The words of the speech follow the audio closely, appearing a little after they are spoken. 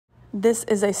This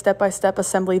is a step-by-step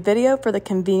assembly video for the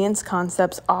Convenience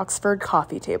Concepts Oxford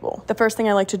coffee table. The first thing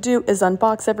I like to do is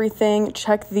unbox everything,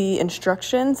 check the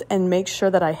instructions, and make sure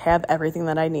that I have everything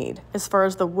that I need. As far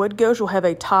as the wood goes, you'll have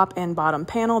a top and bottom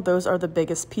panel. Those are the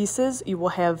biggest pieces. You will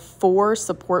have 4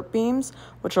 support beams,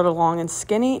 which are the long and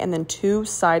skinny, and then 2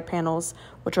 side panels,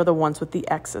 which are the ones with the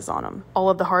X's on them. All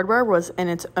of the hardware was in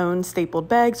its own stapled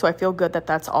bag, so I feel good that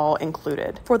that's all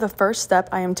included. For the first step,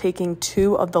 I am taking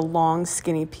 2 of the long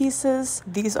skinny pieces.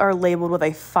 These are labeled with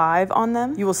a 5 on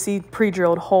them. You will see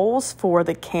pre-drilled holes for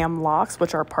the cam locks,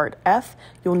 which are part F.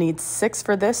 You'll need 6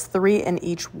 for this, 3 in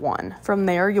each one. From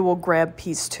there, you will grab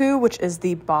piece 2, which is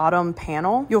the bottom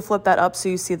panel. You'll flip that up so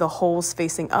you see the holes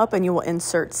facing up, and you will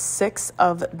insert 6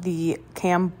 of the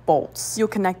cam bolts. You'll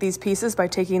connect these pieces by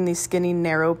taking the skinny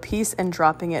narrow piece and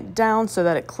dropping it down so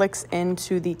that it clicks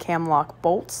into the cam lock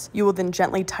bolts. You will then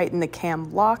gently tighten the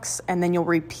cam locks, and then you'll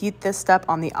repeat this step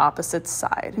on the opposite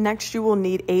side. Next, you will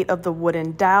need 8 of the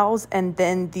wooden dowels and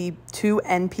then the 2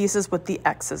 end pieces with the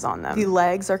X's on them. The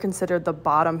legs are considered the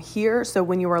bottom here, so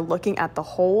when you are looking at the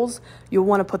holes, you'll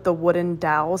want to put the wooden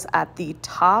dowels at the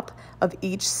top of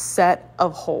each set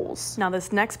of holes. Now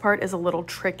this next part is a little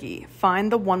tricky.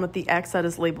 Find the one with the X that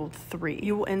is labeled 3.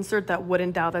 You will insert that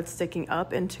wooden dowel that's sticking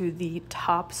up into the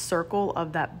top circle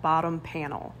of that bottom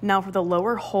panel. Now for the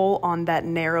lower hole on that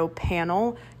narrow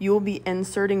panel, you will be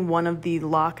inserting one of the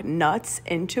lock nuts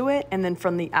into it, and then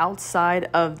from the outside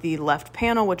of the left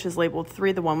panel, which is labeled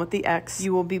 3, the one with the X,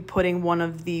 you will be putting one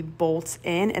of the bolts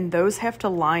in, and those have to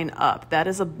line up. That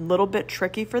is a little bit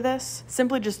tricky for this,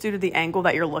 simply just due to the angle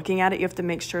that you're looking at it. You have to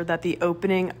make sure that the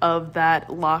opening of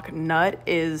that lock nut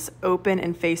is open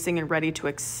and facing and ready to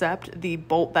accept the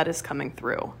bolt that is coming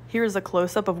through. Here's a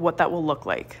close-up of what that will look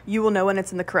like. You will know when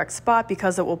it's in the correct spot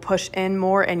because it will push in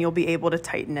more and you'll be able to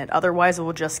tighten it. Otherwise, it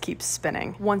will just keep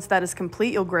spinning. Once that is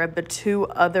complete, you'll grab the 2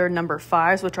 other number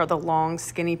 5s, which are the long,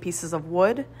 skinny pieces of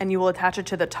wood, and you will attach it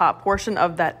to the top portion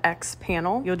of that X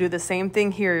panel. You'll do the same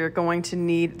thing here. You're going to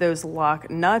need those lock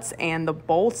nuts and the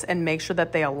bolts and make sure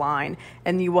that they align.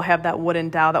 And you will have that wooden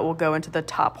dowel that will go into the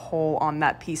top hole on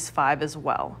that piece 5 as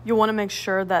well. You'll want to make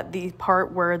sure that the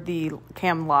part where the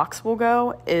cam locks will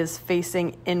go is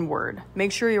facing inward.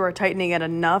 Make sure you are tightening it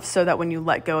enough so that when you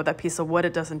let go of that piece of wood,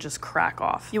 it doesn't just crack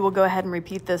off. You will go ahead and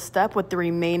repeat this step with the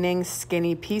remaining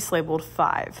skinny piece labeled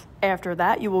 5. After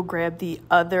that, you will grab the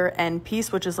other end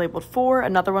piece, which is labeled 4,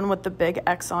 another one with the big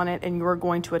X on it, and you are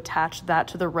going to attach that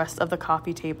to the rest of the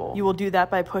coffee table. You will do that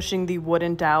by pushing the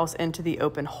wooden dowels into the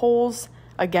open holes.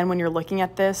 Again, when you're looking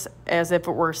at this as if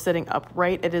it were sitting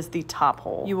upright, it is the top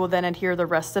hole. You will then adhere the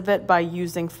rest of it by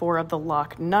using 4 of the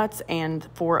lock nuts and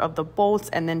 4 of the bolts,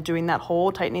 and then doing that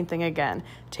whole tightening thing again.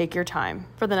 Take your time.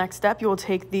 For the next step, you will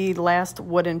take the last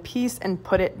wooden piece and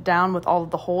put it down with all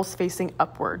of the holes facing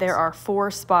upward. There are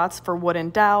 4 spots for wooden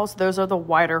dowels. Those are the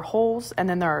wider holes, and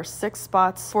then there are 6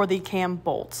 spots for the cam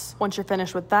bolts. Once you're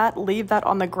finished with that, leave that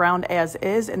on the ground as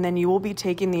is, and then you will be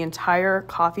taking the entire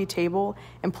coffee table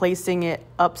and placing it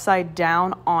upside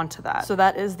down onto that. So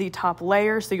that is the top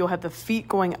layer, so you'll have the feet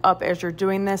going up as you're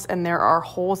doing this, and there are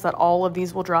holes that all of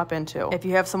these will drop into. If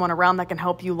you have someone around that can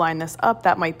help you line this up,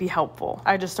 that might be helpful.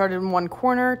 I just started in one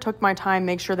corner, took my time,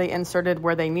 make sure they inserted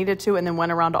where they needed to, and then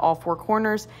went around to all 4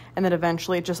 corners, and then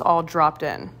eventually it just all dropped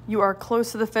in. You are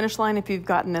close to the finish line if you've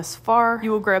gotten this far.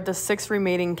 You will grab the 6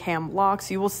 remaining cam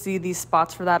locks. You will see these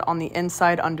spots for that on the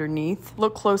inside underneath.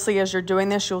 Look closely as you're doing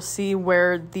this. You'll see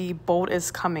where the bolt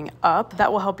is coming up.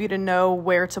 That will help you to know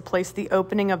where to place the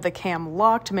opening of the cam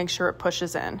lock to make sure it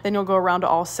pushes in. Then you'll go around to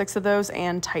all 6 of those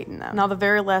and tighten them. Now the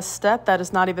very last step, that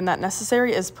is not even that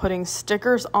necessary, is putting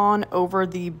stickers on over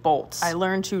the bolts. I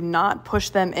learned to not push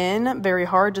them in very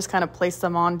hard, just kind of place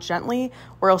them on gently,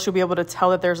 or else you'll be able to tell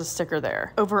that there's a sticker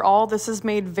there. Overall, this is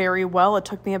made very well. It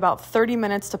took me about 30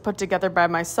 minutes to put together by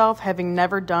myself, having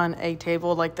never done a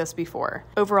table like this before.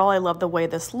 Overall, I love the way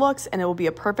this looks, and it will be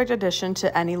a perfect addition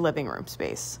to any living room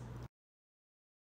space.